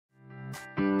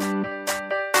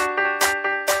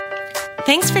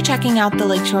Thanks for checking out the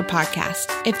Lakeshore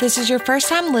Podcast. If this is your first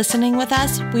time listening with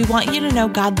us, we want you to know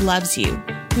God loves you.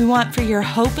 We want for your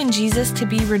hope in Jesus to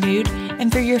be renewed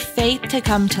and for your faith to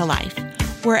come to life.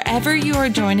 Wherever you are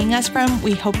joining us from,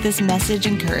 we hope this message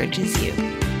encourages you.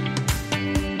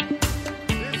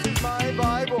 This is my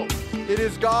Bible. It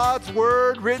is God's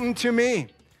word written to me.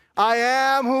 I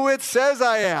am who it says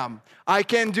I am. I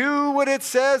can do what it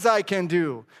says I can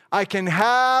do. I can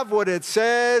have what it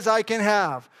says I can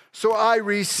have. So I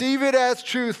receive it as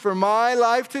truth for my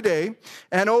life today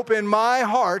and open my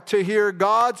heart to hear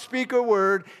God speak a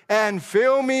word and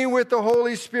fill me with the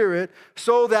Holy Spirit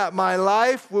so that my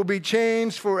life will be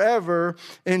changed forever.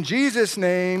 In Jesus'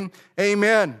 name,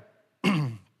 amen.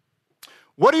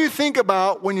 What do you think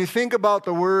about when you think about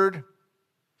the word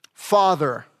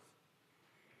Father?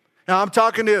 Now, I'm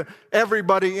talking to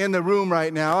everybody in the room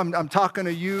right now. I'm talking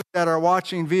to you that are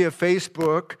watching via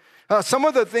Facebook. Some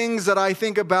of the things that I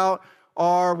think about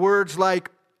are words like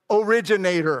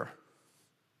originator,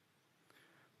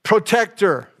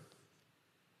 protector,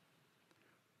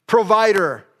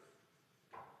 provider.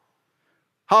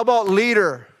 How about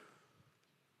leader?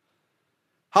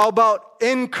 How about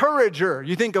encourager?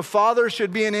 You think a father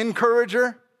should be an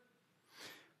encourager?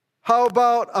 How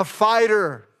about a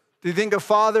fighter? Do you think a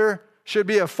father should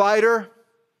be a fighter?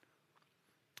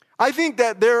 I think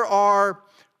that there are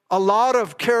a lot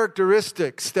of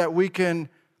characteristics that we can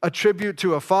attribute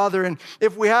to a father. And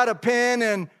if we had a pen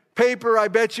and paper, I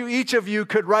bet you each of you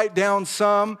could write down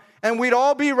some, and we'd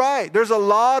all be right. There's a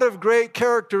lot of great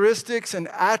characteristics and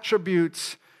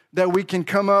attributes that we can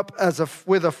come up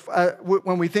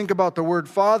when we think about the word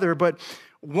father. But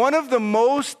one of the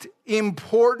most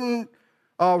important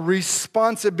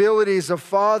responsibilities a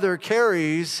father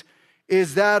carries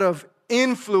is that of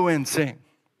influencing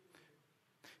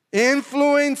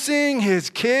his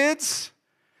kids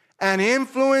and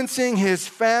influencing his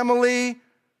family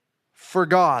for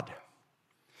God.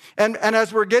 And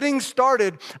as we're getting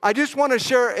started, I just want to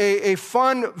share a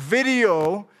fun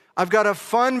video. I've got a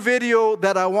fun video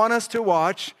that I want us to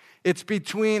watch. It's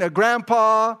between a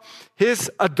grandpa,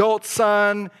 his adult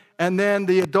son, and then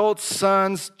the adult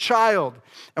son's child.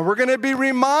 And we're going to be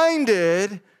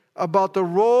reminded about the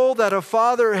role that a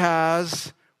father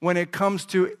has when it comes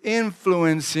to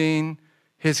influencing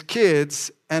his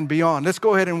kids and beyond. Let's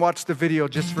go ahead and watch the video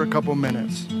just for a couple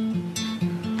minutes.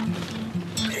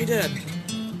 Hey, Dad.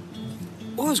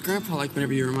 What was Grandpa like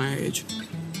whenever you were my age?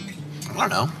 I don't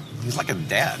know. He's like a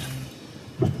dad.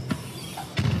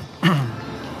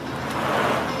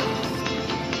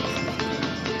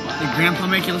 Did Grandpa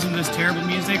make you listen to this terrible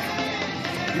music?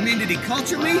 You mean, did he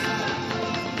culture me?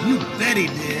 You bet he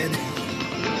did.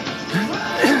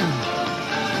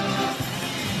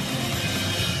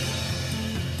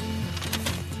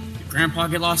 Did Grandpa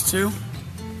get lost too?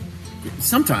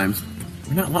 Sometimes.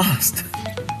 We're not lost.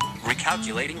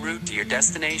 Recalculating route to your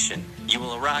destination. You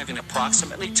will arrive in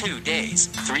approximately 2 days,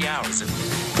 3 hours.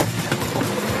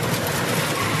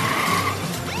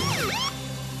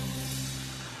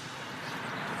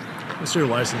 What's your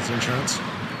license insurance?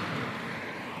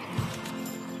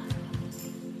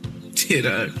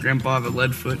 Did Grandpa have a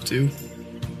lead foot too?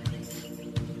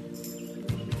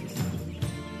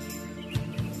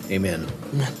 Amen.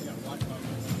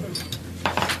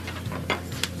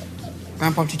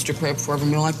 Grandpa teach you to pray before every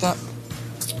meal like that?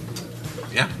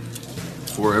 Yeah.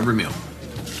 For every meal.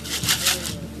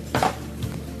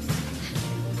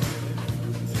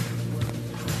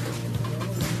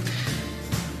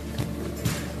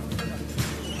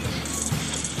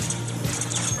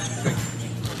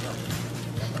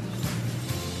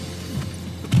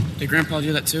 Did Grandpa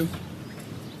do that too?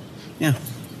 Yeah.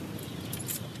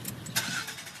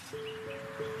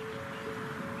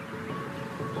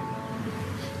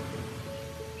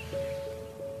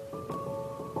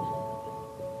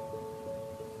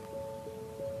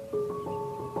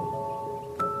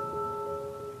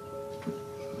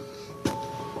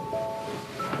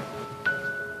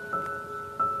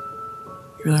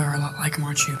 You really are a lot like him,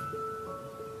 aren't you?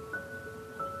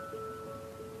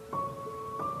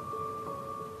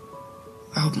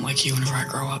 I hope I'm like you whenever I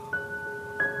grow up.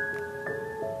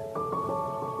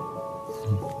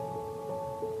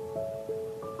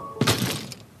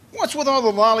 What's with all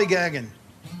the lollygagging?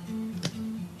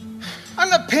 I'm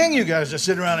not paying you guys to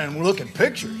sit around and look at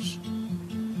pictures.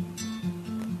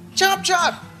 Chop,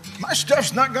 chop! My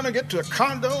stuff's not gonna get to a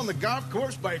condo on the golf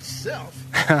course by itself.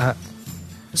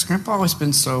 Has Grandpa always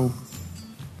been so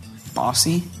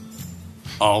bossy?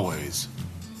 Always.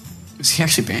 Is he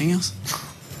actually banging us?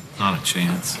 Not a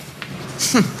chance.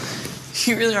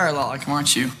 You really are a lot like him,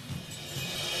 aren't you?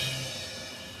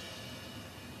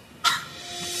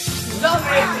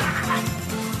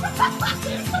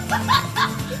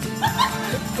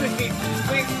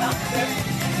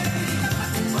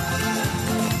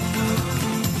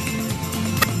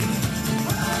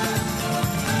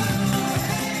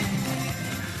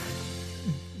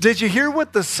 Did you hear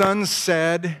what the son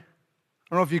said? I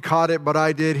don't know if you caught it, but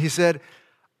I did. He said,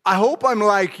 I hope I'm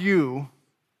like you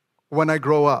when I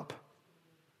grow up.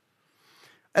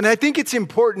 And I think it's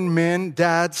important, men,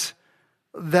 dads,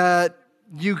 that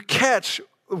you catch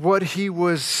what he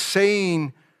was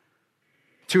saying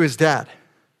to his dad.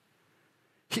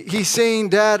 He's saying,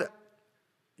 Dad,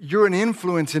 you're an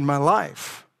influence in my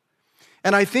life.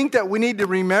 And I think that we need to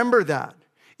remember that.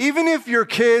 Even if your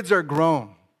kids are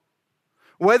grown,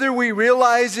 whether we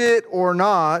realize it or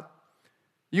not,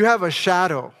 you have a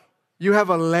shadow. You have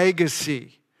a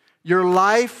legacy. Your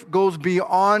life goes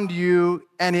beyond you,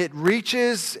 and it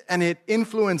reaches and it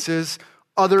influences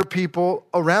other people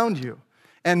around you.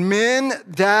 And men,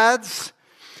 dads,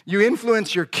 you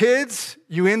influence your kids,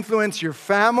 you influence your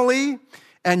family,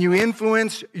 and you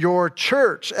influence your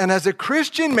church. And as a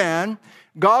Christian man,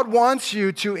 God wants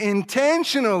you to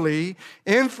intentionally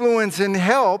influence and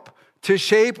help to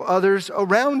shape others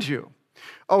around you.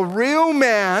 A real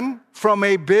man, from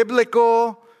a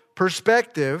biblical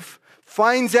perspective,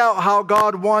 finds out how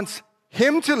God wants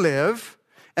him to live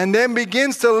and then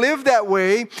begins to live that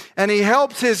way, and he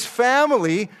helps his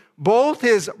family, both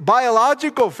his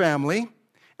biological family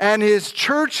and his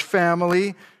church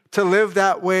family, to live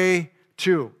that way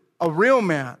too. A real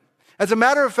man. As a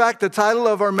matter of fact, the title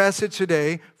of our message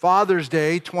today, Father's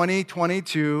Day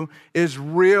 2022, is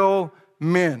Real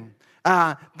Men.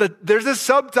 There's a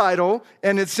subtitle,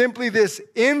 and it's simply this: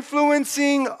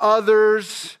 influencing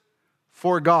others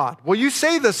for God. Will you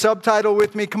say the subtitle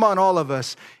with me? Come on, all of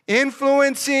us.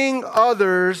 Influencing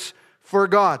others for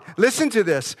God. Listen to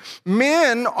this.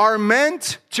 Men are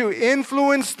meant to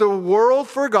influence the world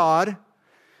for God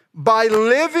by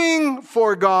living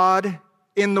for God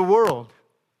in the world.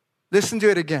 Listen to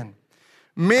it again.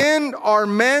 Men are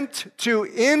meant to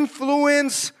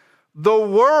influence the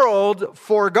world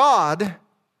for God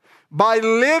by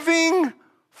living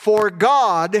for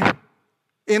God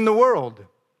in the world.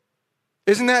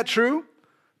 Isn't that true?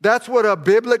 That's what a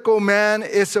biblical man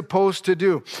is supposed to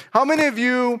do. How many of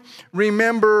you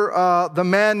remember the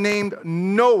man named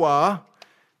Noah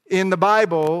in the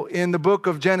Bible, in the book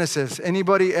of Genesis?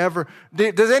 Anybody ever?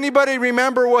 Does anybody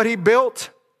remember what he built?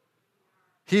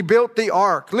 He built the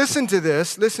ark. Listen to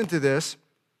this. Listen to this.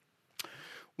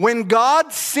 When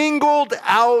God singled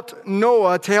out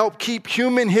Noah to help keep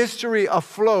human history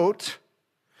afloat,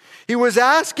 he was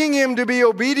asking him to be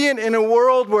obedient in a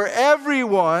world where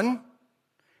everyone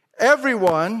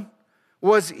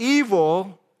was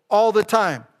evil all the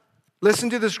time. Listen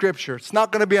to the scripture. It's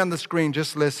not going to be on the screen.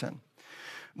 Just listen.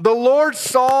 The Lord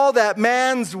saw that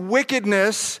man's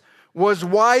wickedness was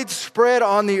widespread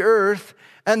on the earth,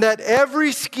 and that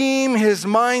every scheme his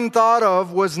mind thought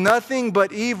of was nothing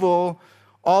but evil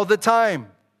all the time.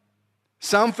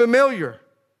 Sound familiar?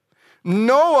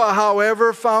 Noah,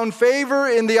 however, found favor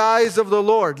in the eyes of the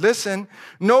Lord. Listen,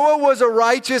 Noah was a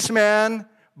righteous man,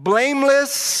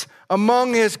 blameless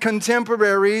among his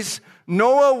contemporaries.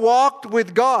 Noah walked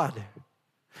with God.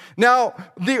 Now,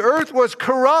 the earth was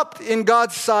corrupt in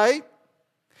God's sight,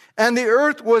 and the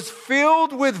earth was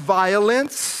filled with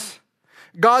violence.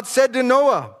 God said to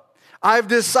Noah, I've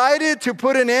decided to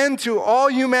put an end to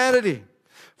all humanity,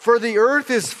 for the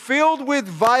earth is filled with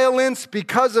violence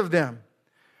because of them.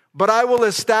 But I will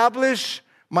establish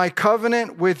my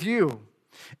covenant with you,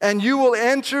 and you will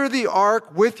enter the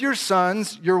ark with your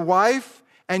sons, your wife,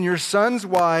 and your sons'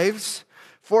 wives,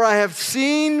 for I have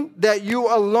seen that you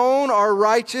alone are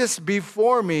righteous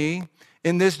before me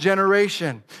in this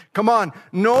generation. Come on,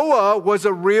 Noah was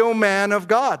a real man of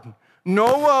God.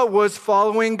 Noah was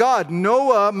following God.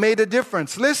 Noah made a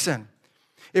difference. Listen,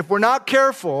 if we're not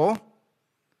careful,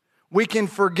 we can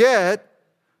forget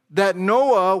that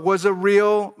Noah was a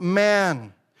real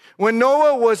man. When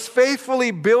Noah was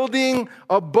faithfully building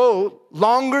a boat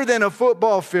longer than a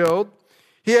football field,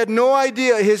 he had no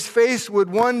idea his face would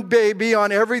one day be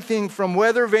on everything from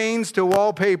weather vanes to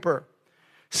wallpaper.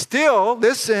 Still,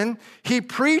 listen, he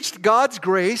preached God's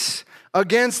grace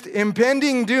against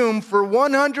impending doom for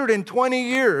 120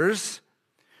 years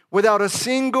without a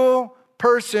single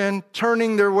person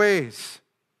turning their ways,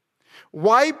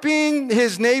 wiping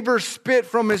his neighbor's spit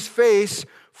from his face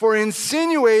for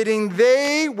insinuating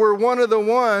they were one of the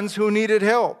ones who needed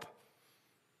help.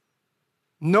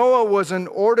 Noah was an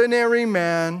ordinary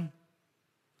man,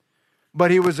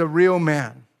 but he was a real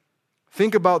man.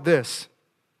 Think about this.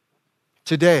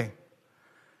 Today,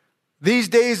 these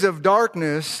days of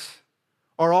darkness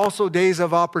are also days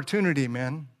of opportunity,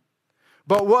 men.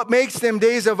 But what makes them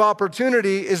days of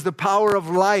opportunity is the power of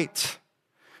light.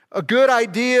 A good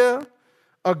idea,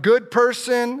 a good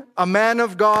person, a man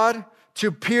of God, to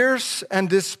pierce and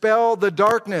dispel the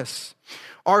darkness.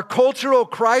 Our cultural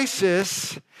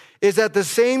crisis is at the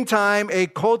same time a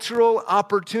cultural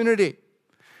opportunity.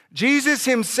 Jesus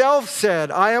himself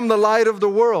said, I am the light of the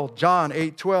world, John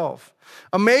 8:12.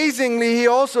 Amazingly, he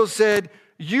also said,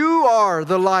 you are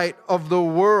the light of the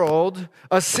world.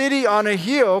 A city on a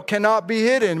hill cannot be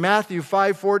hidden, Matthew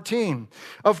 5:14.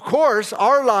 Of course,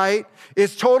 our light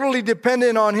is totally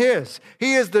dependent on his.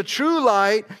 He is the true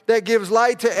light that gives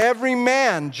light to every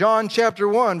man, John chapter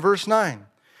 1, verse 9.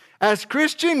 As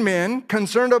Christian men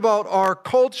concerned about our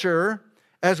culture,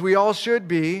 as we all should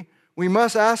be, we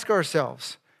must ask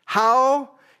ourselves,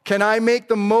 how can I make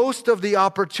the most of the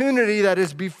opportunity that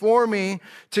is before me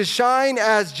to shine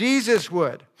as Jesus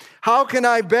would? How can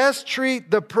I best treat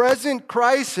the present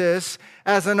crisis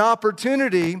as an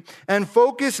opportunity and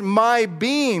focus my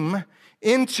beam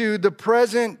into the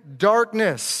present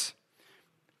darkness?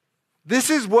 This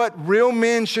is what real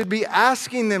men should be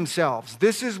asking themselves.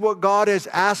 This is what God has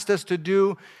asked us to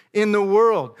do in the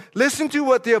world. Listen to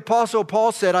what the Apostle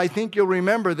Paul said. I think you'll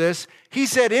remember this. He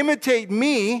said, imitate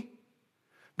me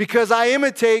because I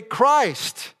imitate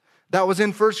Christ. That was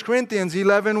in 1 Corinthians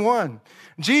 11:1.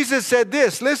 Jesus said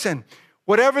this, listen,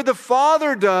 whatever the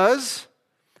Father does,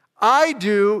 I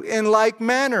do in like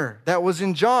manner. That was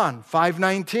in John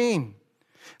 5:19.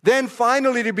 Then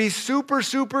finally, to be super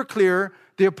clear,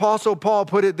 the Apostle Paul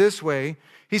put it this way.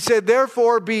 He said,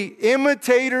 therefore, be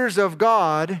imitators of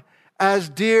God as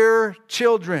dear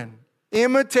children.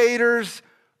 Imitators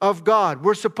of God.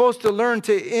 We're supposed to learn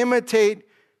to imitate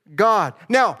God.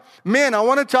 Now, men, I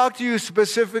want to talk to you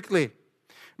specifically.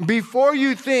 Before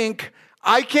you think,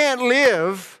 I can't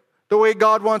live the way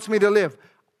God wants me to live.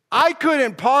 I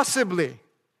couldn't possibly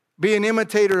be an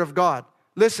imitator of God.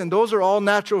 Listen, those are all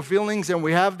natural feelings and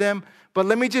we have them. But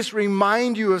let me just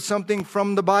remind you of something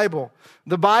from the Bible.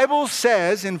 The Bible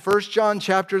says in 1 John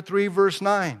chapter 3, verse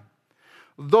 9,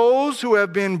 those who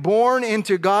have been born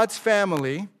into God's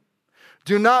family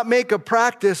do not make a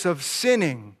practice of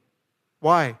sinning.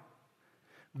 Why?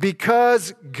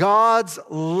 Because God's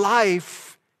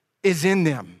life is in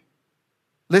them.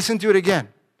 Listen to it again.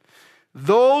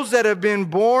 Those that have been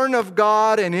born of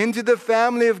God and into the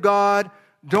family of God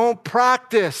don't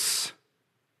practice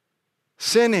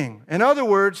sinning. In other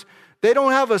words, they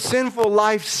don't have a sinful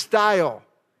lifestyle.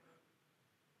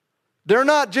 They're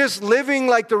not just living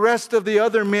like the rest of the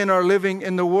other men are living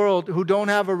in the world who don't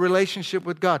have a relationship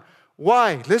with God.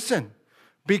 Why? Listen,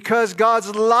 because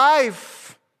God's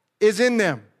life is in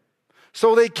them.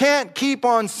 So they can't keep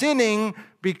on sinning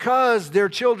because they're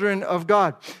children of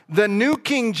God. The New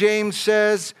King James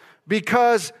says,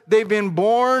 because they've been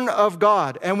born of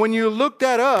God. And when you look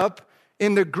that up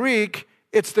in the Greek,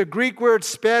 it's the Greek word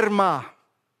sperma.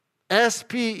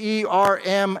 S-P-E-R-M-A.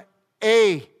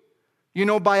 You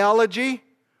know biology?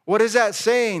 What is that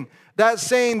saying? That's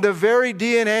saying the very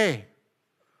DNA,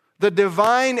 the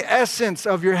divine essence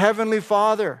of your heavenly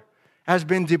Father has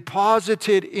been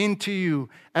deposited into you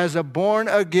as a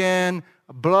born-again,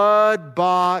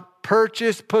 blood-bought,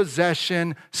 purchased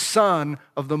possession, son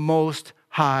of the Most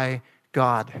High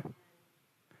God.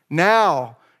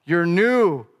 Now, your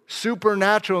new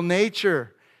supernatural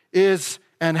nature is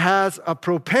and has a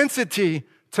propensity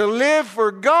to live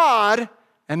for God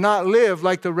and not live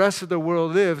like the rest of the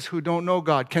world lives who don't know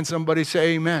God. Can somebody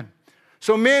say amen?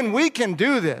 So men, we can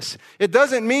do this. It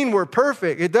doesn't mean we're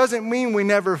perfect. It doesn't mean we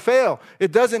never fail.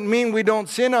 It doesn't mean we don't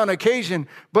sin on occasion.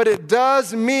 But it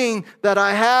does mean that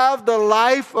I have the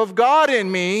life of God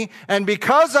in me. And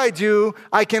because I do,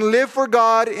 I can live for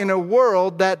God in a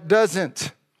world that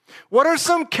doesn't. What are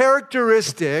some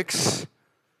characteristics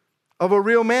of a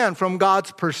real man from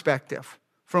God's perspective?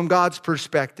 From God's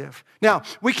perspective. Now,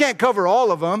 we can't cover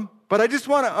all of them, but I just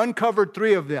want to uncover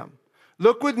 3 of them.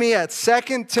 Look with me at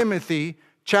 2 Timothy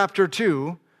chapter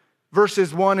 2,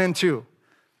 verses 1 and 2.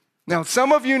 Now,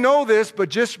 some of you know this, but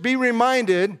just be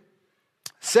reminded,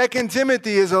 2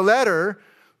 Timothy is a letter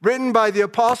written by the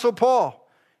Apostle Paul.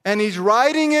 And he's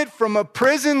writing it from a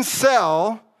prison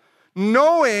cell,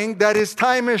 knowing that his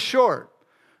time is short,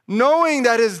 knowing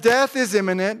that his death is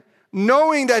imminent,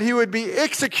 knowing that he would be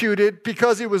executed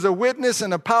because he was a witness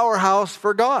and a powerhouse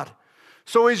for God.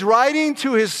 So he's writing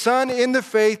to his son in the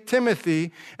faith,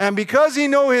 Timothy, and because he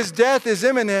knows his death is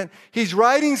imminent, he's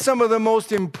writing some of the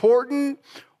most important,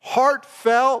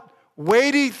 heartfelt,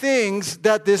 weighty things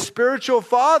that this spiritual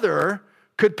father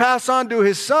could pass on to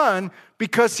his son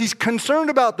because he's concerned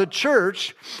about the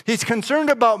church, he's concerned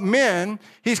about men,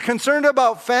 he's concerned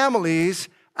about families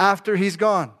after he's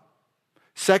gone.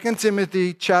 2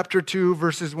 Timothy chapter 2,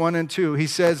 verses 1 and 2. He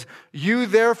says, "You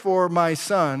therefore, my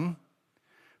son,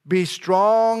 be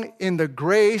strong in the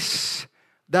grace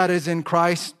that is in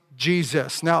Christ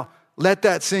Jesus." Now, let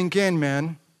that sink in,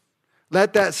 man.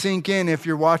 Let that sink in if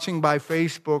you're watching by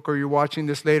Facebook or you're watching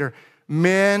this later.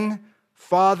 Men,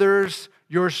 fathers,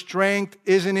 your strength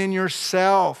isn't in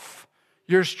yourself.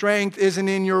 Your strength isn't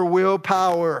in your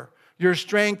willpower. Your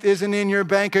strength isn't in your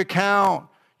bank account.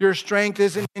 Your strength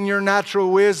isn't in your natural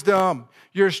wisdom.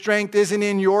 Your strength isn't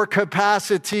in your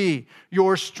capacity.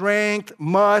 Your strength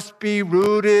must be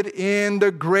rooted in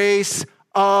the grace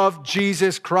of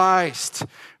Jesus Christ.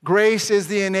 Grace is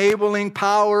the enabling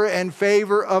power and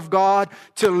favor of God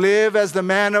to live as the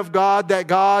man of God that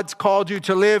God's called you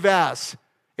to live as.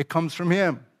 It comes from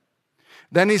Him.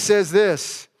 Then he says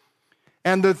this,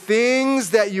 "And the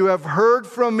things that you have heard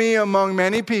from me among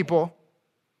many people,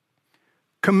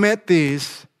 commit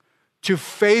these to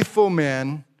faithful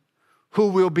men who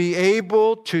will be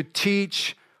able to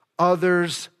teach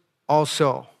others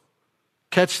also."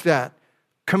 Catch that.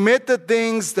 Commit the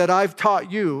things that I've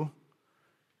taught you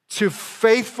to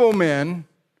faithful men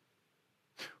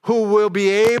who will be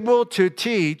able to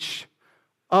teach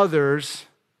others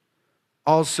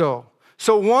also.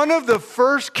 So one of the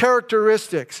first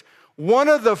characteristics, one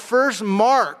of the first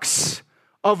marks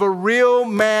of a real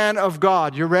man of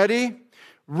God, you ready?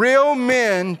 Real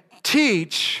men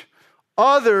teach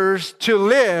others to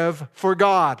live for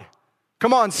God.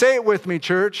 Come on, say it with me,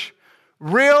 church.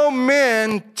 Real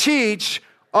men teach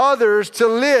others to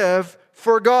live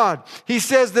for God. He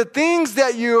says, the things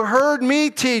that you heard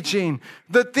me teaching,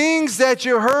 the things that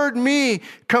you heard me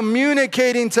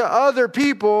communicating to other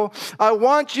people, I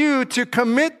want you to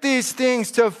commit these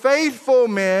things to faithful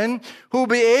men who'll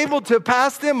be able to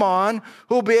pass them on,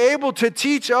 who'll be able to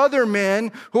teach other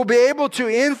men, who'll be able to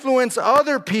influence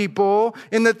other people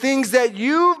in the things that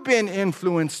you've been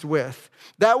influenced with.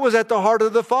 That was at the heart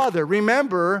of the Father.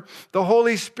 Remember, the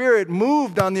Holy Spirit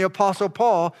moved on the Apostle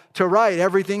Paul to write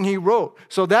everything he wrote.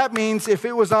 So that means if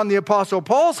it was on the Apostle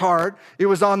Paul's heart, it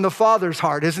was on the Father's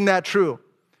heart. Isn't that true?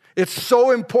 It's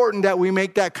so important that we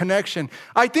make that connection.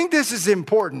 I think this is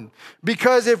important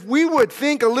because if we would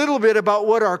think a little bit about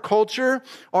what our culture,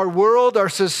 our world, our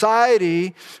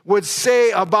society would say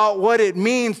about what it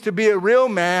means to be a real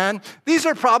man, these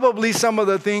are probably some of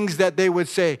the things that they would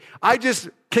say. I just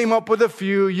came up with a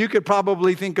few. You could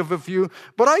probably think of a few.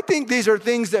 But I think these are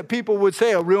things that people would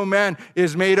say a real man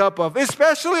is made up of,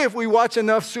 especially if we watch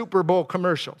enough Super Bowl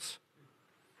commercials.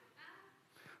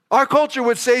 Our culture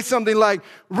would say something like,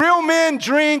 real men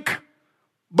drink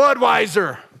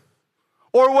Budweiser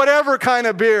or whatever kind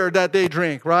of beer that they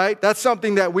drink, right? That's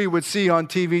something that we would see on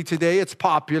TV today. It's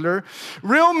popular.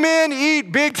 Real men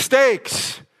eat big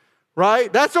steaks,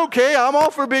 right? That's okay. I'm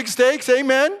all for big steaks.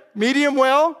 Amen. Medium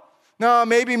well. No,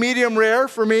 maybe medium rare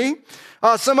for me.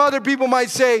 Some other people might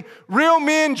say, real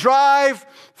men drive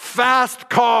fast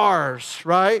cars,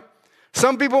 right?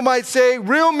 Some people might say,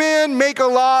 real men make a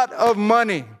lot of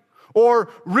money. Or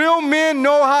real men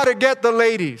know how to get the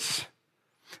ladies.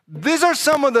 These are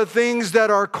some of the things that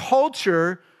our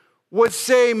culture would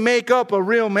say make up a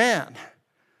real man.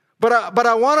 But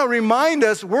I want to remind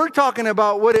us, we're talking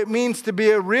about what it means to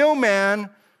be a real man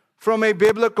from a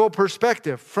biblical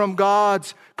perspective, from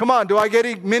God's. Come on, do I get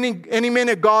any men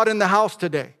of God in the house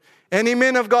today? Any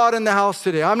men of God in the house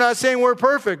today? I'm not saying we're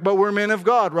perfect, but we're men of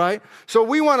God, right? So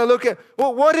we want to look at,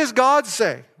 well, what does God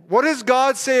say? What does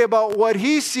God say about what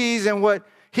He sees and what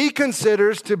He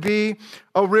considers to be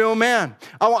a real man?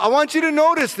 I want you to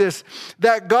notice this,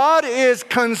 that God is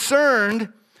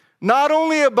concerned not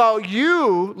only about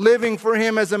you living for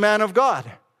Him as a man of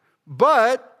God,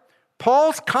 but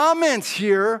Paul's comments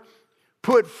here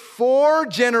put 4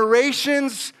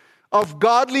 generations of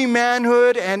godly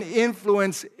manhood and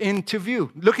influence into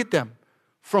view. Look at them.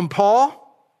 From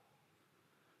Paul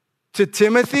to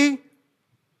Timothy,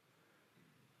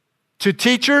 to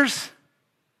teachers,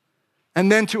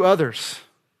 and then to others.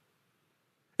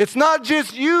 It's not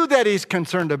just you that He's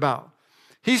concerned about.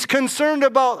 He's concerned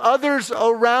about others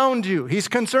around you. He's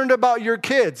concerned about your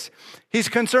kids. He's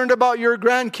concerned about your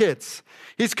grandkids.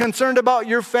 He's concerned about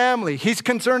your family. He's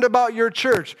concerned about your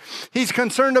church. He's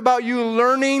concerned about you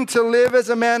learning to live as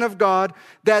a man of God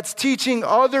that's teaching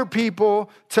other people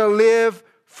to live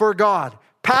for God.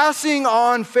 Passing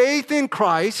on faith in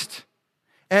Christ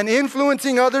and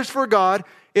influencing others for God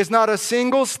is not a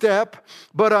single step,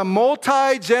 but a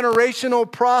multi-generational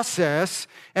process.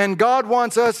 And God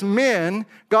wants us men,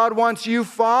 God wants you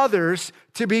fathers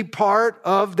to be part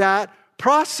of that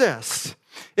process.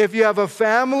 If you have a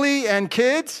family and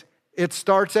kids, it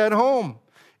starts at home.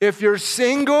 If you're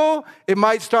single, it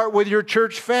might start with your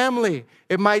church family.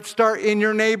 It might start in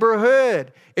your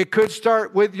neighborhood. It could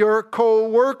start with your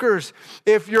co-workers.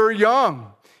 If you're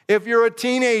young, if you're a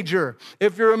teenager,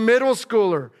 if you're a middle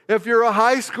schooler, if you're a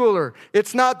high schooler,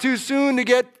 it's not too soon to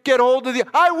get hold of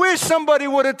I wish somebody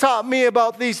would have taught me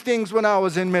about these things when I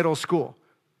was in middle school.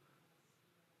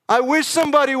 I wish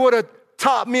somebody would have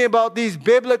taught me about these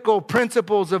biblical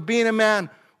principles of being a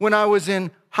man when I was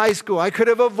in high school. I could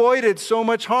have avoided so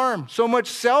much harm, so much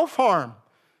self-harm,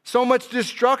 so much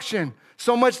destruction,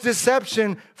 so much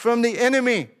deception from the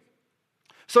enemy.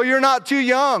 So you're not too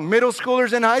young, middle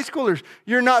schoolers and high schoolers.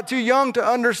 You're not too young to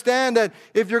understand that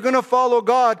if you're going to follow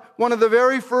God, one of the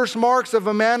very first marks of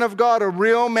a man of God, a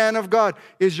real man of God,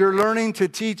 is you're learning to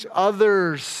teach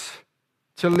others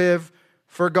to live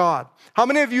for God. How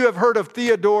many of you have heard of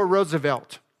Theodore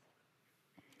Roosevelt?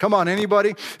 Come on,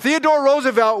 anybody? Theodore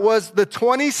Roosevelt was the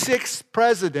 26th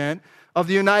president of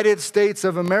the United States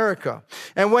of America.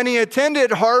 And when he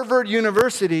attended Harvard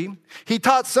University, he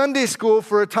taught Sunday school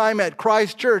for a time at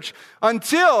Christ Church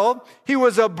until he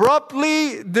was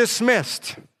abruptly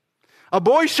dismissed. A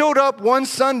boy showed up one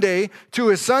Sunday to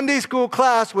his Sunday school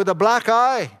class with a black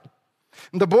eye.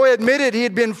 And the boy admitted he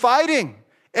had been fighting,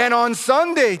 and on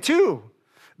Sunday too.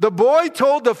 The boy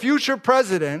told the future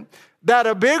president that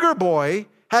a bigger boy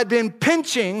had been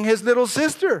pinching his little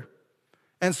sister,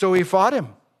 and so he fought him.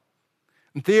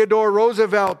 And Theodore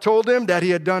Roosevelt told him that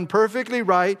he had done perfectly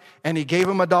right, and he gave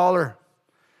him $1.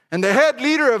 And the head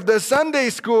leader of the Sunday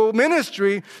school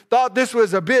ministry thought this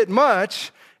was a bit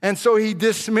much, and so he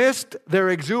dismissed their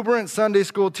exuberant Sunday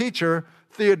school teacher,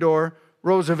 Theodore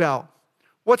Roosevelt.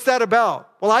 What's that about?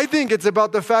 Well, I think it's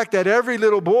about the fact that every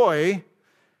little boy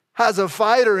has a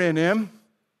fighter in him,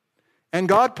 and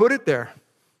God put it there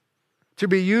to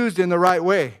be used in the right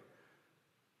way,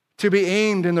 to be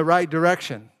aimed in the right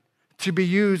direction, to be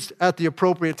used at the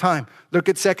appropriate time. Look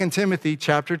at 2 Timothy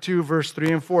chapter 2, verse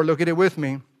 3 and 4. Look at it with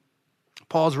me.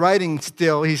 Paul's writing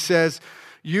still. He says,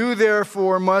 "You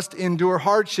therefore must endure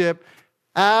hardship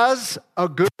as a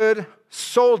good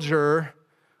soldier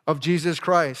of Jesus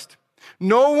Christ.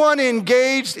 No one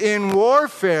engaged in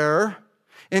warfare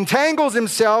entangles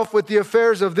himself with the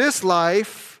affairs of this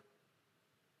life,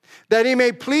 that he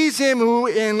may please him who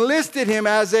enlisted him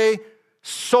as a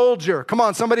soldier." Come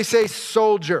on, somebody say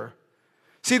soldier.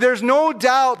 See, there's no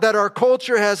doubt that our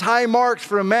culture has high marks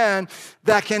for a man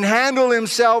that can handle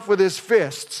himself with his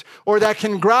fists or that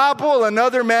can grapple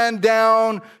another man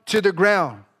down to the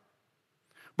ground.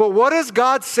 But what does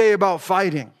God say about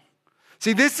fighting?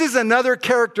 See, this is another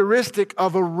characteristic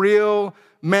of a real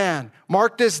man.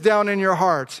 Mark this down in your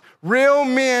hearts. Real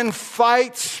men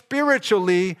fight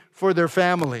spiritually for their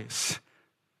families.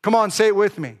 Come on, say it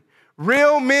with me.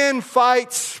 Real men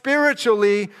fight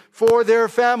spiritually for their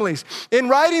families. In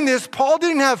writing this, Paul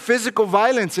didn't have physical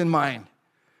violence in mind,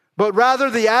 but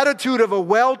rather the attitude of a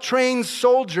well-trained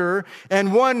soldier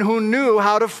and one who knew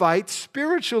how to fight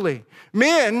spiritually.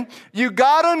 Men, you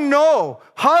gotta know,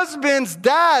 husbands,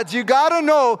 dads, you gotta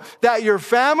know that your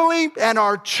family and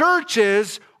our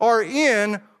churches are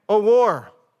in a war.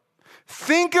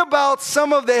 Think about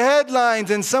some of the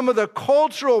headlines and some of the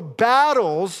cultural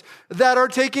battles that are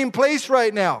taking place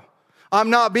right now. I'm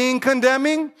not being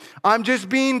condemning. I'm just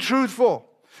being truthful.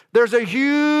 There's a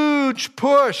huge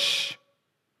push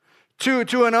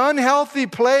to an unhealthy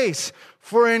place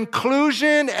for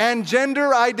inclusion and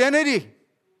gender identity.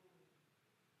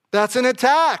 That's an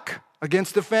attack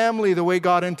against the family the way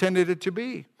God intended it to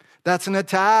be. That's an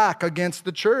attack against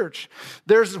the church.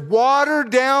 There's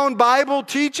watered down Bible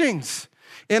teachings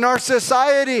in our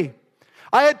society.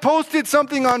 I had posted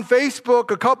something on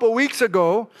Facebook a couple weeks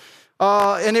ago,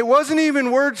 and it wasn't even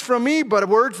words from me, but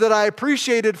words that I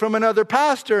appreciated from another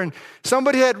pastor. And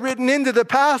somebody had written into the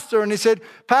pastor, and he said,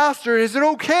 "Pastor, is it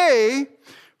okay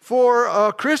for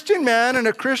a Christian man and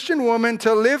a Christian woman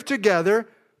to live together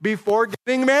before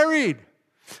getting married?"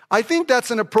 I think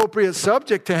that's an appropriate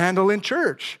subject to handle in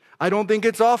church. I don't think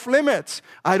it's off limits.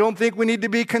 I don't think we need to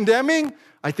be condemning.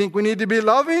 I think we need to be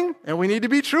loving, and we need to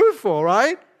be truthful,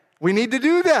 right? We need to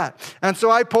do that. And so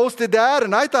I posted that,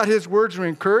 and I thought his words were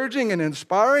encouraging and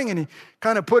inspiring, and he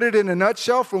kind of put it in a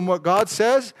nutshell from what God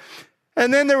says.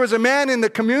 And then there was a man in the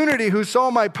community who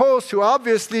saw my post who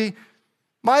obviously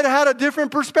might have had a different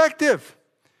perspective.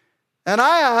 And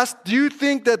I asked, do you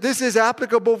think that this is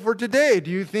applicable for today?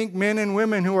 Do you think men and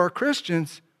women who are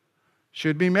Christians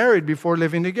should be married before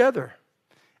living together?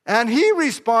 And he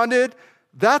responded,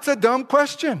 "That's a dumb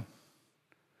question.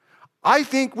 I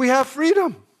think we have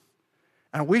freedom,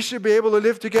 and we should be able to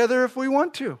live together if we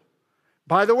want to.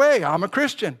 By the way, I'm a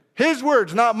Christian." His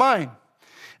words, not mine.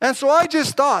 And so I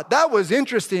just thought that was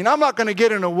interesting. I'm not going to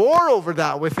get in a war over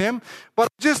that with him, but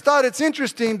I just thought it's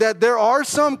interesting that there are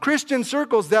some Christian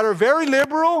circles that are very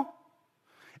liberal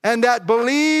and that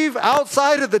believe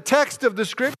outside of the text of the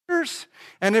scriptures.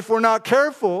 And if we're not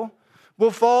careful, we'll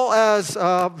fall as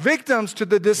victims to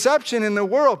the deception in the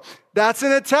world. That's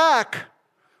an attack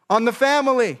on the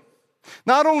family.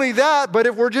 Not only that, but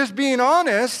if we're just being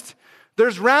honest,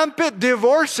 there's rampant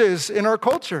divorces in our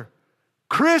culture.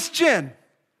 Christian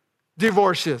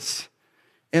divorces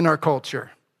in our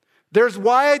culture. There's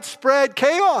widespread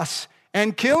chaos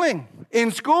and killing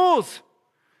in schools,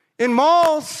 in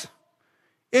malls,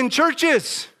 in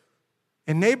churches,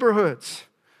 in neighborhoods.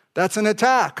 That's an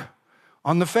attack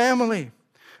on the family.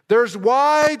 There's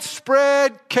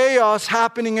widespread chaos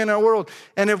happening in our world.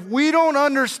 And if we don't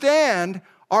understand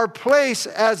our place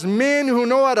as men who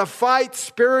know how to fight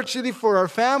spiritually for our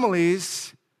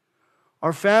families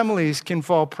can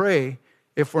fall prey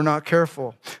if we're not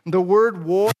careful. The word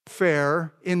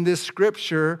warfare in this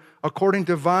scripture, according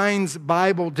to Vine's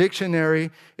Bible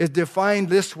Dictionary, is defined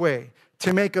this way: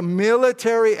 to make a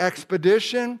military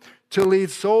expedition, to lead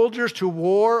soldiers to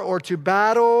war or to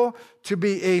battle, to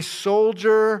be a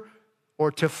soldier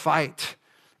or to fight.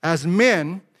 As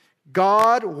men,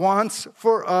 God wants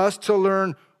for us to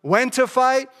learn when to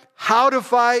fight, how to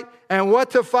fight, and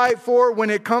what to fight for when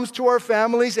it comes to our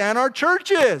families and our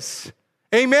churches.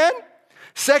 Amen?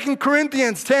 2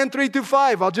 Corinthians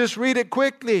 10:3-5. I'll just read it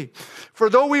quickly. For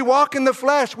though we walk in the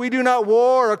flesh, we do not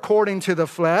war according to the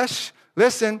flesh.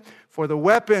 Listen, for the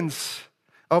weapons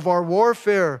of our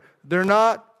warfare, they're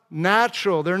not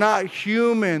natural, they're not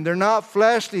human, they're not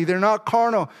fleshly, they're not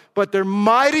carnal, but they're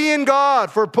mighty in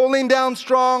God for pulling down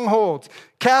strongholds,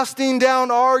 casting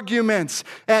down arguments,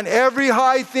 and every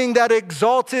high thing that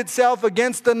exalts itself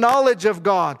against the knowledge of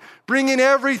God, bringing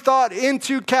every thought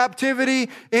into captivity,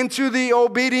 into the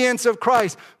obedience of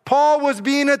Christ. Paul was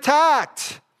being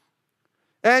attacked,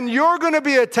 and you're going to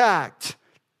be attacked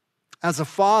as a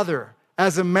father,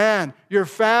 as a man. Your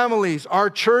families, our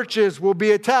churches will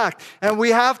be attacked. And we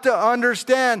have to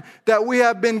understand that we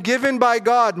have been given by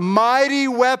God mighty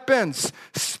weapons,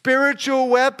 spiritual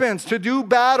weapons to do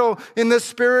battle in the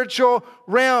spiritual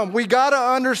realm. We got to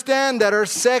understand that our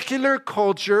secular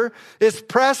culture is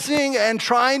pressing and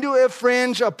trying to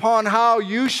infringe upon how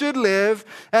you should live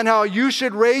and how you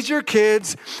should raise your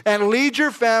kids and lead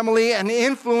your family and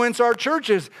influence our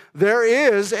churches. There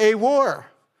is a war.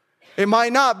 It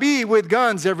might not be with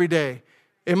guns every day.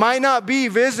 It might not be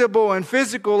visible and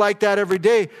physical like that every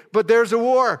day, but there's a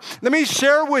war. Let me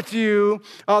share with you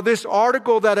this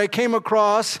article that I came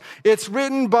across. It's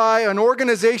written by an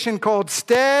organization called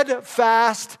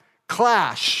Steadfast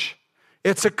Clash.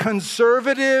 It's a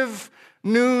conservative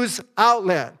news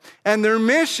outlet, and their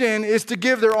mission is to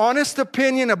give their honest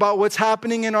opinion about what's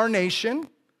happening in our nation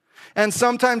and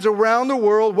sometimes around the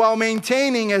world while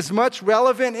maintaining as much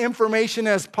relevant information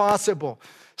as possible.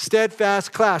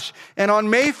 Steadfast Clash. And on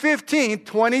May 15th,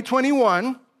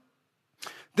 2021,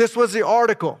 this was the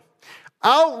article.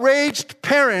 Outraged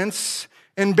parents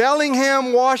in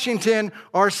Bellingham, Washington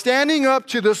are standing up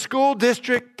to the school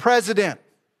district president.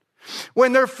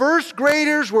 When their first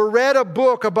graders were read a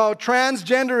book about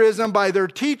transgenderism by their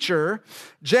teacher,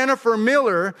 Jennifer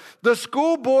Miller, the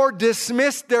school board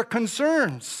dismissed their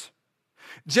concerns.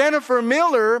 Jennifer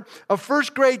Miller, a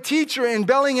first grade teacher in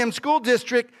Bellingham School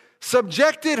District,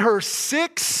 subjected her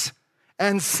 6-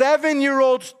 and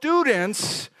 7-year-old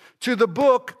students to the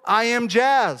book I Am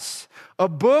Jazz, a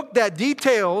book that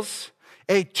details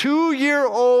a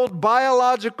 2-year-old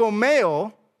biological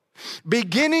male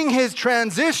beginning his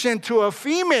transition to a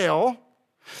female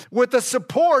with the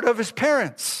support of his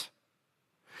parents.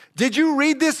 Did you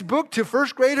read this book to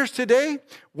first graders today?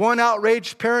 One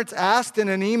outraged parent asked in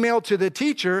an email to the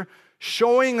teacher,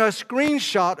 showing a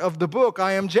screenshot of the book,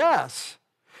 I Am Jazz.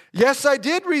 Yes, I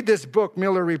did read this book,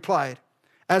 Miller replied.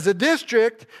 As a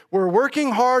district, we're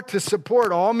working hard to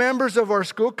support all members of our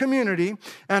school community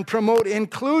and promote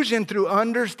inclusion through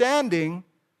understanding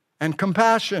and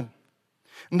compassion.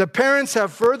 And the parents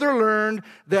have further learned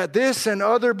that this and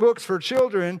other books for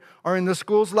children are in the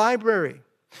school's library.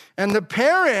 And the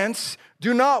parents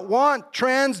do not want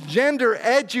transgender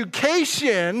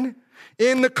education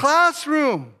in the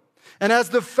classroom. And as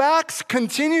the facts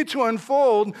continue to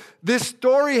unfold, this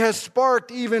story has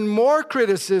sparked even more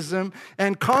criticism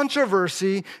and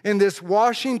controversy in this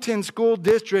Washington school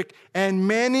district and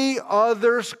many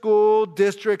other school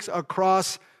districts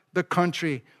across the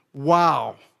country.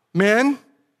 Wow. Men,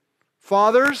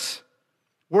 fathers,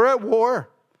 we're at war.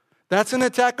 That's an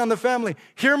attack on the family.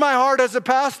 Hear my heart as a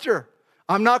pastor.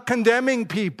 I'm not condemning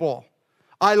people.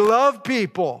 I love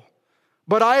people.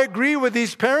 But I agree with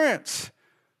these parents.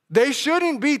 They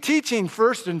shouldn't be teaching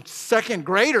first and second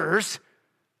graders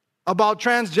about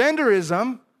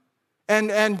transgenderism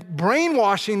and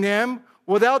brainwashing them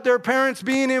without their parents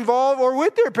being involved or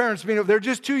with their parents being involved. They're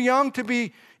just too young to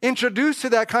be introduced to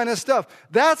that kind of stuff.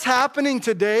 That's happening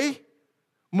today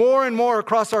more and more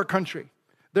across our country.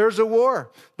 There's a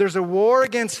war. There's a war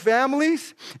against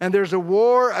families, and there's a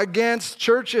war against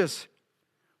churches.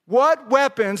 What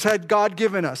weapons had God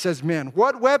given us as men?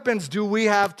 What weapons do we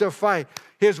have to fight?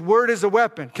 His word is a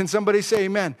weapon. Can somebody say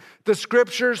amen? The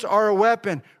scriptures are a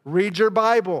weapon. Read your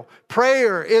Bible.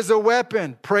 Prayer is a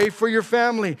weapon. Pray for your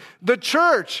family. The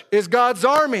church is God's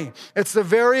army. It's the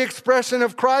very expression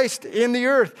of Christ in the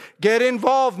earth. Get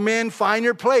involved, men. Find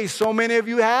your place. So many of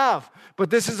you have. But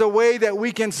this is a way that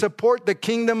we can support the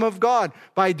kingdom of God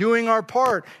by doing our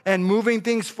part and moving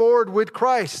things forward with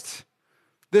Christ.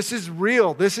 This is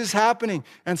real. This is happening.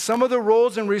 And some of the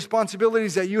roles and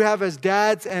responsibilities that you have as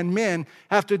dads and men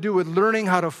have to do with learning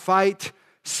how to fight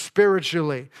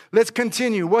spiritually. Let's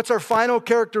continue. What's our final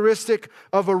characteristic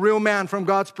of a real man from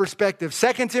God's perspective?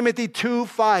 2 Timothy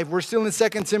 2:5. We're still in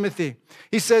 2 Timothy.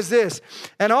 He says this,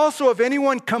 and also if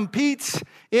anyone competes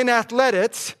in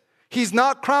athletics, he's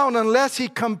not crowned unless he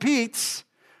competes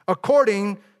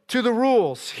according to the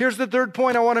rules. Here's the third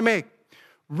point I want to make.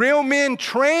 Real men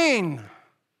train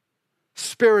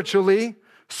spiritually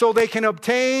so they can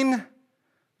obtain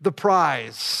the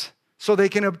prize. So they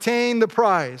can obtain the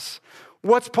prize.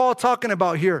 What's Paul talking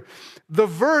about here? The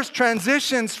verse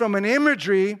transitions from an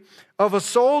imagery of a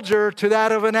soldier to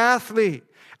that of an athlete.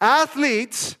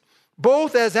 Athletes,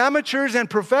 both as amateurs and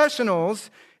professionals,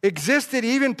 existed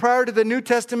even prior to the New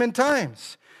Testament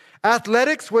times.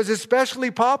 Athletics was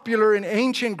especially popular in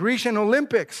ancient Grecian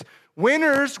Olympics.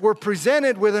 Winners were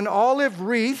presented with an olive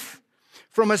wreath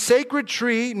from a sacred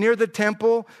tree near the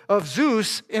temple of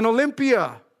Zeus in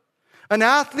Olympia. An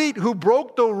athlete who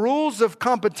broke the rules of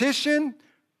competition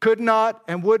could not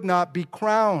and would not be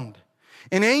crowned.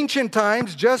 In ancient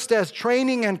times, just as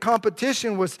training and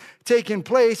competition was taking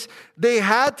place, they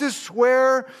had to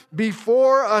swear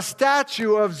before a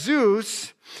statue of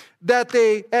Zeus that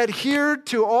they adhered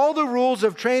to all the rules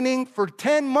of training for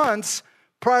 10 months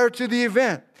prior to the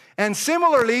event. And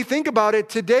similarly, think about it,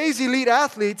 today's elite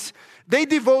athletes, they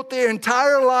devote their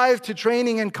entire lives to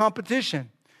training and competition.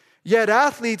 Yet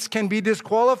athletes can be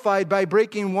disqualified by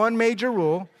breaking one major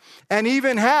rule and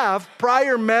even have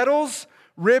prior medals,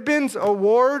 ribbons,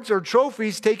 awards, or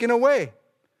trophies taken away.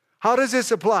 How does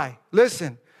this apply?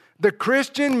 Listen, the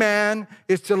Christian man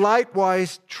is to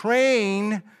likewise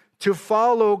train to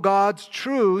follow God's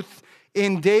truth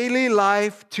in daily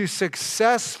life to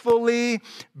successfully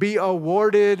be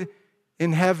awarded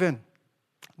in heaven.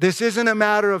 This isn't a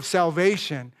matter of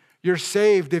salvation. You're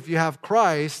saved if you have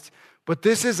Christ, but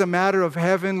this is a matter of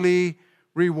heavenly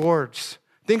rewards.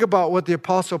 Think about what the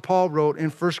Apostle Paul wrote in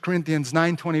 1 Corinthians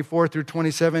 9:24 through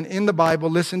 27 in the Bible.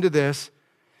 Listen to this.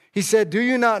 He said, do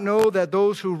you not know that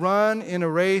those who run in a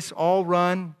race all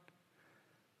run,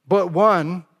 but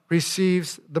one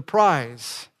receives the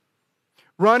prize?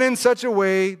 Run in such a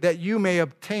way that you may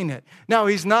obtain it. Now,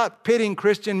 he's not pitting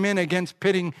Christian men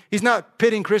he's not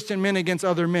pitting Christian men against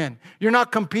other men. You're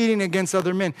not competing against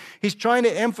other men. He's trying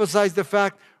to emphasize the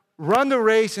fact, run the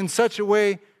race in such a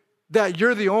way that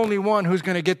you're the only one who's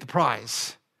going to get the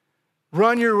prize.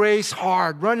 Run your race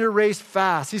hard. Run your race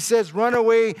fast. He says, run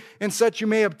away in such you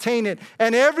may obtain it.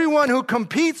 And everyone who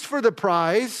competes for the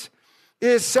prize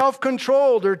is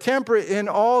self-controlled or temperate in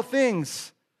all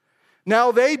things.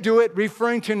 Now they do it,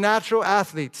 referring to natural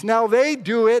athletes. Now they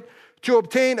do it to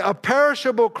obtain a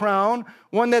perishable crown,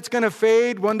 one that's going to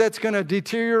fade, one that's going to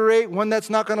deteriorate, one that's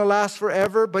not going to last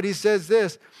forever. But he says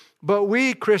this, but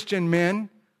we Christian men,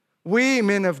 we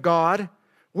men of God,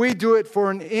 we do it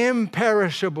for an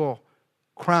imperishable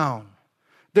crown.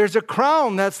 There's a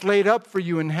crown that's laid up for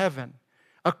you in heaven.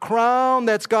 A crown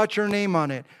that's got your name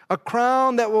on it. A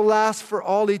crown that will last for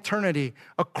all eternity.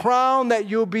 A crown that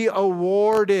you'll be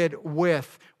awarded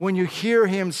with when you hear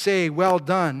him say, well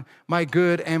done, my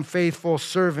good and faithful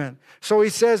servant. So he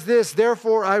says this,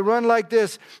 therefore I run like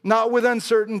this, not with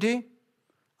uncertainty.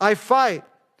 I fight,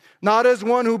 not as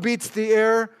one who beats the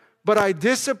air, but I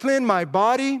discipline my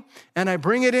body and I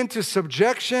bring it into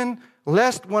subjection,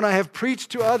 lest when I have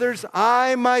preached to others,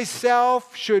 I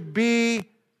myself should be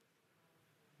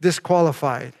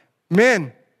disqualified.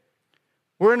 Men,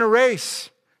 we're in a race.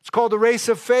 It's called the race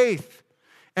of faith.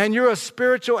 And you're a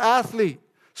spiritual athlete.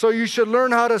 So you should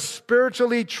learn how to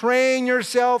spiritually train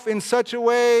yourself in such a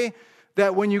way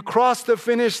that when you cross the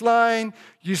finish line,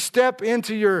 you step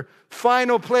into your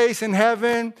final place in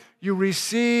heaven, you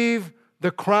receive the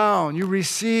crown. You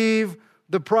receive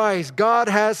the prize. God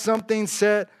has something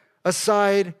set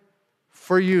aside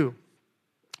for you.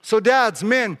 So dads,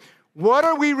 men, what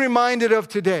are we reminded of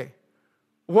today?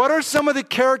 What are some of the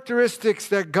characteristics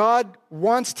that God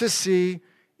wants to see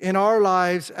in our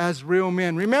lives as real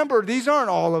men? Remember, these aren't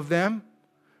all of them,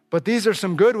 but these are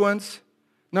some good ones.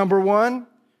 Number one,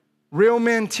 real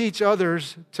men teach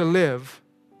others to live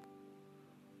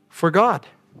for God.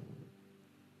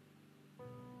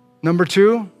 Number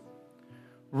two,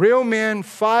 real men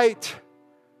fight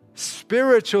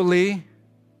spiritually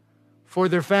for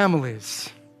their families.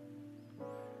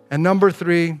 And number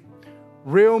three,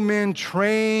 real men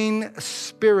train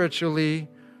spiritually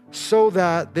so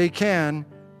that they can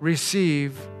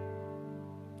receive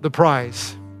the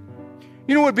prize.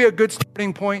 You know what would be a good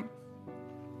starting point?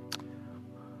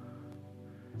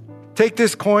 Take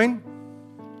this coin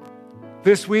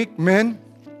this week, men.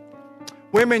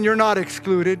 Women, you're not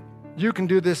excluded. You can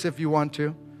do this if you want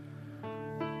to.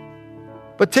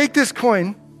 But take this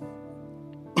coin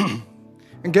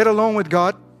and get alone with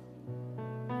God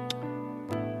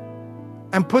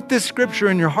and put this scripture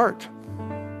in your heart.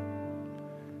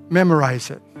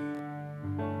 Memorize it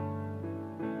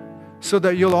so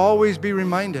that you'll always be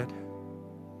reminded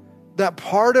that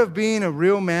part of being a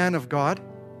real man of God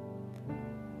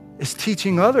is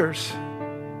teaching others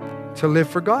to live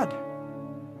for God.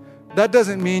 That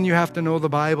doesn't mean you have to know the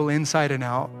Bible inside and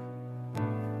out.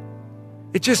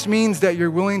 It just means that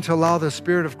you're willing to allow the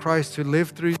Spirit of Christ to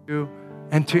live through you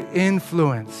and to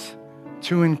influence,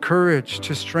 to encourage,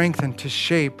 to strengthen, to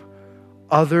shape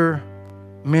other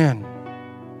men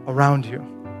around you.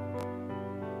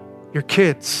 Your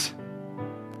kids,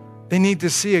 they need to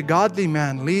see a godly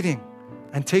man leading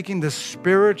and taking the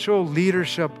spiritual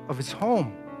leadership of his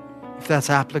home, if that's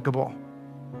applicable.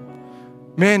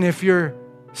 Men, if you're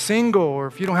single or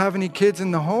if you don't have any kids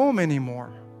in the home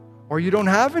anymore, or you don't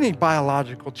have any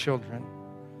biological children,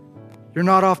 you're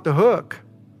not off the hook.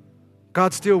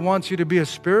 God still wants you to be a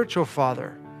spiritual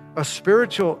father, a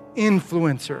spiritual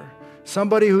influencer,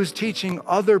 somebody who's teaching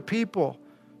other people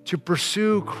to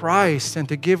pursue Christ and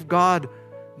to give God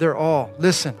their all.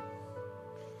 Listen,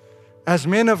 as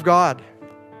men of God,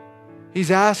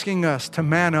 He's asking us to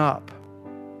man up.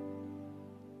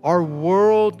 Our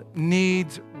world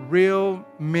needs real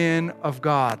men of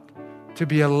God to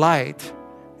be a light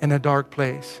in a dark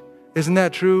place. Isn't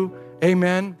that true?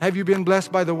 Amen. Have you been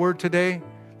blessed by the word today?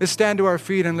 Let's stand to our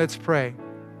feet and let's pray.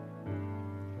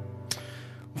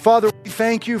 Father, we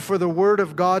thank you for the word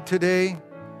of God today.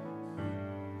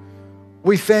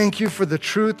 We thank you for the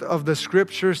truth of the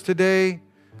scriptures today.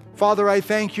 Father, I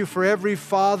thank you for every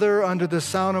father under the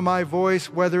sound of my voice,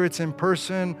 whether it's in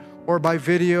person or by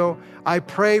video. I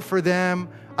pray for them.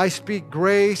 I speak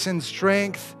grace and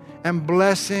strength and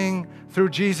blessing through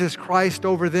Jesus Christ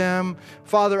over them.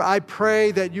 Father, I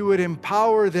pray that you would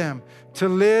empower them to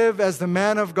live as the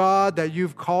man of God that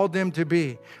you've called them to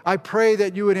be. I pray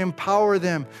that you would empower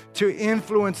them to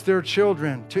influence their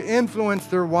children, to influence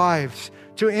their wives,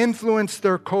 to influence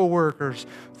their co-workers.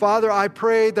 Father, I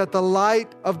pray that the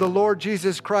light of the Lord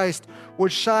Jesus Christ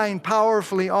would shine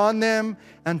powerfully on them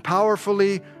and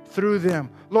powerfully through them.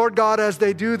 Lord God, as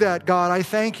they do that, God, I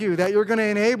thank you that you're going to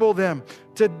enable them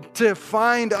to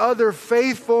find other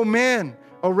faithful men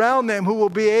around them who will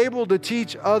be able to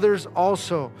teach others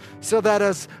also, so that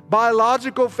as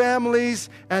biological families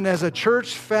and as a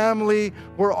church family,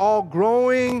 we're all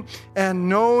growing and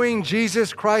knowing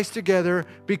Jesus Christ together,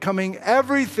 becoming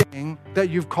everything that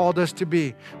you've called us to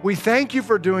be. We thank you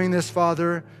for doing this,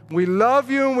 Father. We love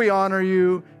you and we honor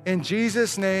you. In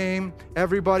Jesus' name,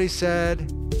 everybody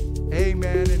said,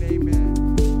 amen and amen.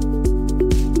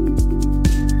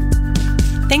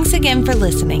 Thanks again for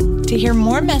listening. To hear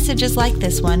more messages like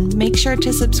this one, make sure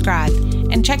to subscribe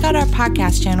and check out our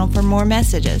podcast channel for more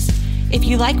messages. If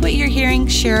you like what you're hearing,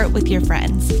 share it with your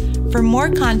friends. For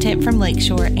more content from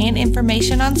Lakeshore and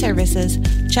information on services,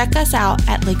 check us out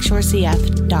at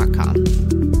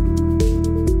lakeshorecf.com.